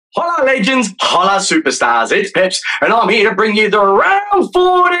Hola legends, hola superstars, it's Peps, and I'm here to bring you the round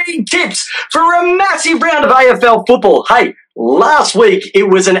 14 tips for a massive round of AFL football. Hey, last week it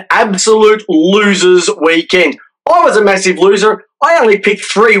was an absolute losers weekend. I was a massive loser. I only picked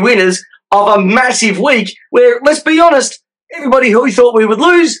 3 winners of a massive week where, let's be honest, everybody who we thought we would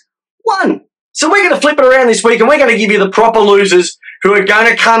lose won. So we're going to flip it around this week and we're going to give you the proper losers who are going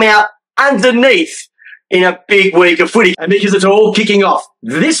to come out underneath in a big week of footy. And because it's all kicking off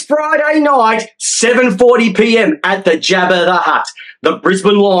this Friday night, 7:40 p.m. at the Jabba the Hutt, the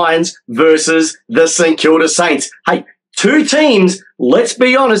Brisbane Lions versus the St Kilda Saints. Hey, 2 teams, let's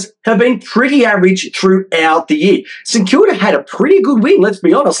be honest, have been pretty average throughout the year. St Kilda had a pretty good win, let's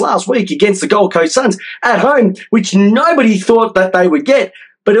be honest, last week against the Gold Coast Suns at home, which nobody thought that they would get,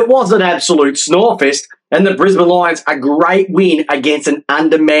 but it was an absolute snorefest. And the Brisbane Lions, a great win against an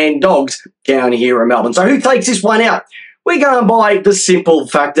undermanned Dogs down here in Melbourne. So who takes this one out? We're going by the simple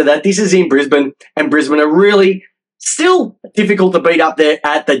factor that this is in Brisbane, and Brisbane are really still difficult to beat up there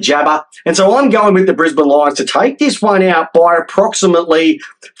at the Jabba. And so I'm going with the Brisbane Lions to take this one out by approximately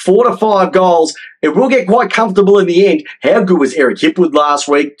 4 to 5 goals. It will get quite comfortable in the end. How good was Eric Hipwood last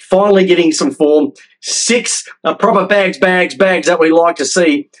week? Finally getting some form. 6 proper bags that we like to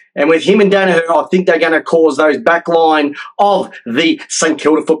see. And with him and Danaher, I think they're going to cause those back line of the St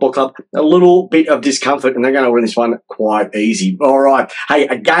Kilda Football Club a little bit of discomfort, and they're going to win this one quite easy. All right. Hey,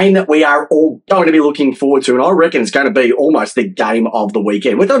 a game that we are all going to be looking forward to, and I reckon it's going to be almost the game of the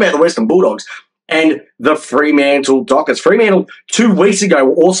weekend. We're talking about the Western Bulldogs and the Fremantle Dockers. Fremantle 2 weeks ago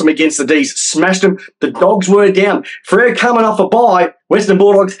were awesome against the D's, smashed them. The Dogs were down. Freo coming off a bye. Western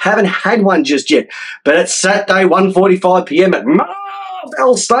Bulldogs haven't had one just yet. But it's Saturday, 1:45 p.m. at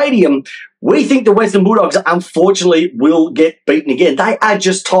AFL Stadium. We think the Western Bulldogs, unfortunately, will get beaten again. They are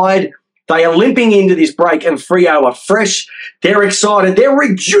just tired. They are limping into this break, and Freo are fresh. They're excited. They're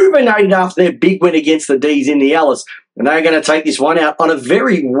rejuvenated after their big win against the D's in the Alice. And they're going to take this one out on a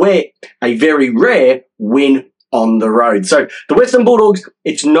very rare win on the road. So the Western Bulldogs,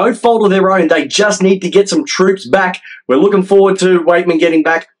 it's no fault of their own. They just need to get some troops back. We're looking forward to Waitman getting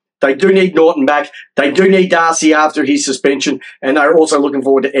back. They do need Norton back. They do need Darcy after his suspension. And they're also looking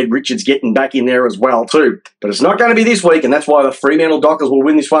forward to Ed Richards getting back in there as well too. But it's not going to be this week, and that's why the Fremantle Dockers will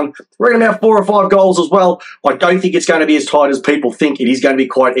win this one. We're going to have 4 or 5 goals as well. I don't think it's going to be as tight as people think. It is going to be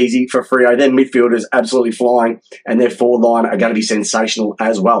quite easy for Freo. Their midfielders absolutely flying, and their forward line are going to be sensational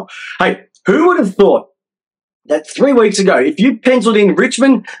as well. Hey, who would have thought that 3 weeks ago, if you penciled in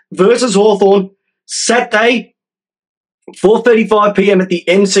Richmond versus Hawthorn, Saturday, 4:35 p.m. at the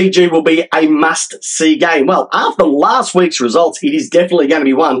MCG will be a must-see game. Well, after last week's results, it is definitely going to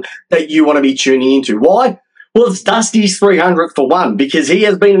be one that you want to be tuning into. Why? Well, it's Dusty's 300th for one, because he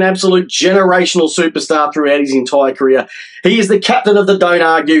has been an absolute generational superstar throughout his entire career. He is the captain of the Don't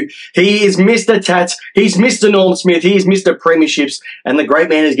Argue. He is Mr. Tats. He's Mr. Norm Smith. He is Mr. Premierships. And the great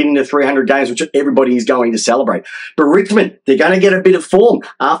man is getting to 300 games, which everybody is going to celebrate. But Richmond, they're going to get a bit of form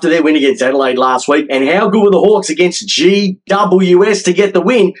after their win against Adelaide last week. And how good were the Hawks against GWS to get the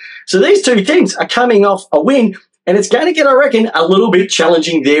win? So these 2 teams are coming off a win, and it's going to get, I reckon, a little bit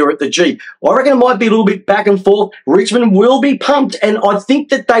challenging there at the G. I reckon it might be a little bit back and forth. Richmond will be pumped, and I think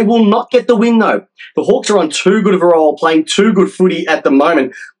that they will not get the win, though. The Hawks are on too good of a roll, playing too good footy at the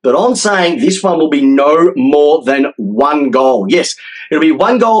moment, that I'm saying this one will be no more than 1 goal. Yes, it'll be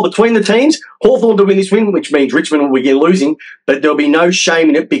 1 goal between the teams. Hawthorn to win this win, which means Richmond will begin losing, but there'll be no shame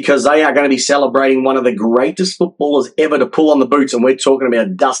in it because they are going to be celebrating one of the greatest footballers ever to pull on the boots, and we're talking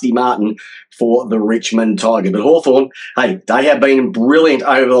about Dusty Martin for the Richmond Tigers. But Hawthorn, hey, they have been brilliant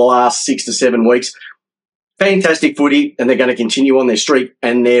over the last 6 to 7 weeks. Fantastic footy, and they're going to continue on their streak,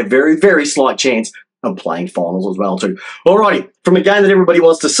 and their very slight chance of playing finals as well too. Alrighty, from a game that everybody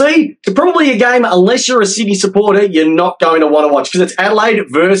wants to see to probably a game, unless you're a Sydney supporter, you're not going to want to watch, because it's Adelaide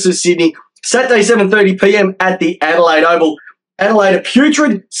versus Sydney. Saturday, 7:30 p.m. at the Adelaide Oval. Adelaide are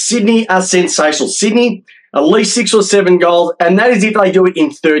putrid. Sydney are sensational. Sydney, at least 6 or 7 goals, and that is if they do it in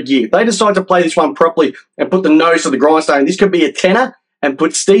 3rd gear. If they decide to play this one properly and put the nose to the grindstone, this could be a tenner and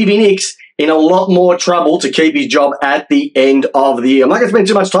put Stevie Nicks in a lot more trouble to keep his job at the end of the year. I'm not going to spend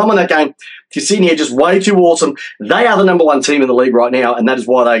too much time on that game because Sydney are just way too awesome. They are the #1 team in the league right now, and that is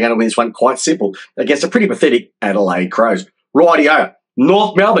why they're going to win this one quite simple against a pretty pathetic Adelaide Crows. Rightio.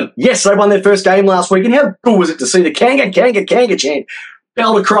 North Melbourne. Yes, they won their first game last week, and how cool was it to see the Kanga chant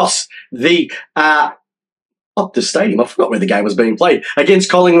belled across the Optus Stadium. I forgot where the game was being played.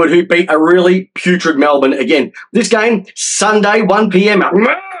 Against Collingwood, who beat a really putrid Melbourne again. This game, Sunday, 1 p.m. at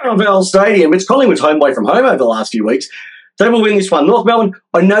AFL Stadium. It's Collingwood's home away from home over the last few weeks. They will win this one. North Melbourne,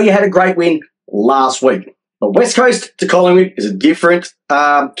 I know you had a great win last week. But West Coast to Collingwood is a different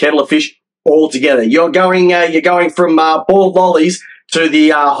kettle of fish altogether. You're going from boiled lollies to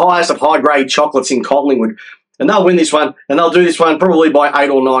the highest of high-grade chocolates in Collingwood. And they'll win this one, and they'll do this one probably by 8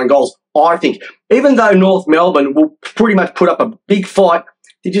 or 9 goals, I think. Even though North Melbourne will pretty much put up a big fight,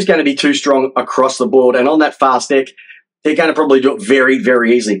 they're just going to be too strong across the board. And on that fast deck, they're going to probably do it very,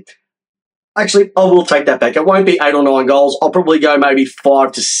 very easily. Actually, I will take that back. It won't be 8 or 9 goals. I'll probably go maybe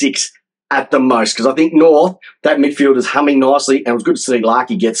 5 to 6 at the most, because I think North, that midfield is humming nicely, and it was good to see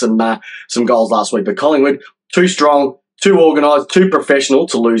Larky get some goals last week. But Collingwood, too strong, too organised, too professional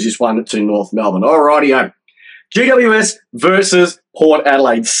to lose this one to North Melbourne. Alrighty-o. GWS versus Port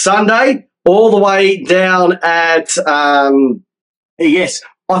Adelaide. Sunday, all the way down at, yes,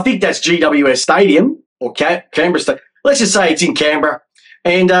 I think that's GWS Stadium, or Canberra Stadium. Let's just say it's in Canberra.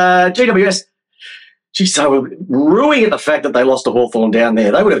 And GWS, geez, they were ruining at the fact that they lost to Hawthorn down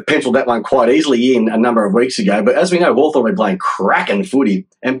there. They would have penciled that one quite easily in a number of weeks ago. But as we know, Hawthorn were playing cracking footy.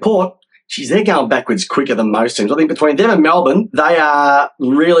 And Port, geez, they're going backwards quicker than most teams. I think between them and Melbourne, they are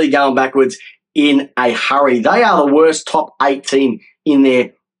really going backwards in a hurry. They are the worst top 8 team in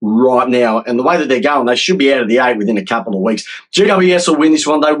there right now. And the way that they're going, they should be out of the 8 within a couple of weeks. GWS will win this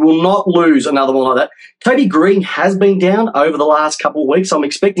one. They will not lose another one like that. Toby Green has been down over the last couple of weeks. I'm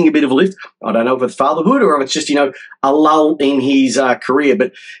expecting a bit of a lift. I don't know if it's fatherhood or if it's just, a lull in his career.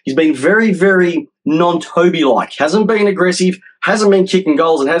 But he's been very, very non-Toby-like. Hasn't been aggressive, hasn't been kicking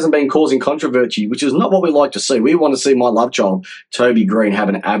goals, and hasn't been causing controversy, which is not what we like to see. We want to see my love child, Toby Green, have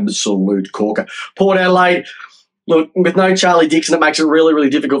an absolute corker. Port Adelaide, look, with no Charlie Dixon, it makes it really, really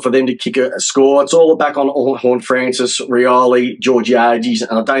difficult for them to kick a score. It's all back on Horne-Francis, Rioli, Georgiades,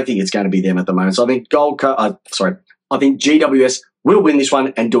 and I don't think it's going to be them at the moment. So I think I think GWS will win this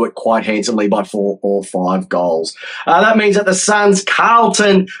one and do it quite handsomely by 4 or 5 goals. That means that the Suns,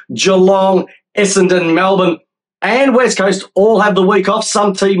 Carlton, Geelong, Essendon, Melbourne, and West Coast all have the week off.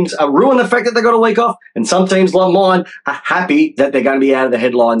 Some teams ruin the fact that they got a week off, and some teams like mine are happy that they're going to be out of the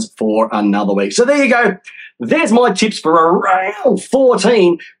headlines for another week. So there you go. There's my tips for a round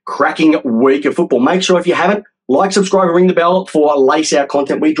 14 cracking week of football. Make sure if you haven't, like, subscribe, and ring the bell for lace-out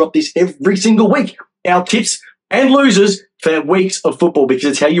content. We drop this every single week. Our tips and losers for weeks of football, because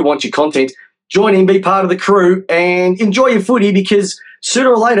it's how you want your content. Join in, be part of the crew, and enjoy your footy, because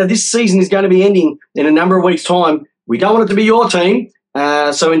sooner or later, this season is going to be ending in a number of weeks' time. We don't want it to be your team,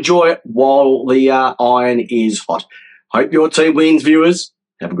 so enjoy it while the iron is hot. Hope your team wins, viewers.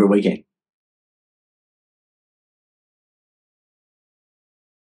 Have a good weekend.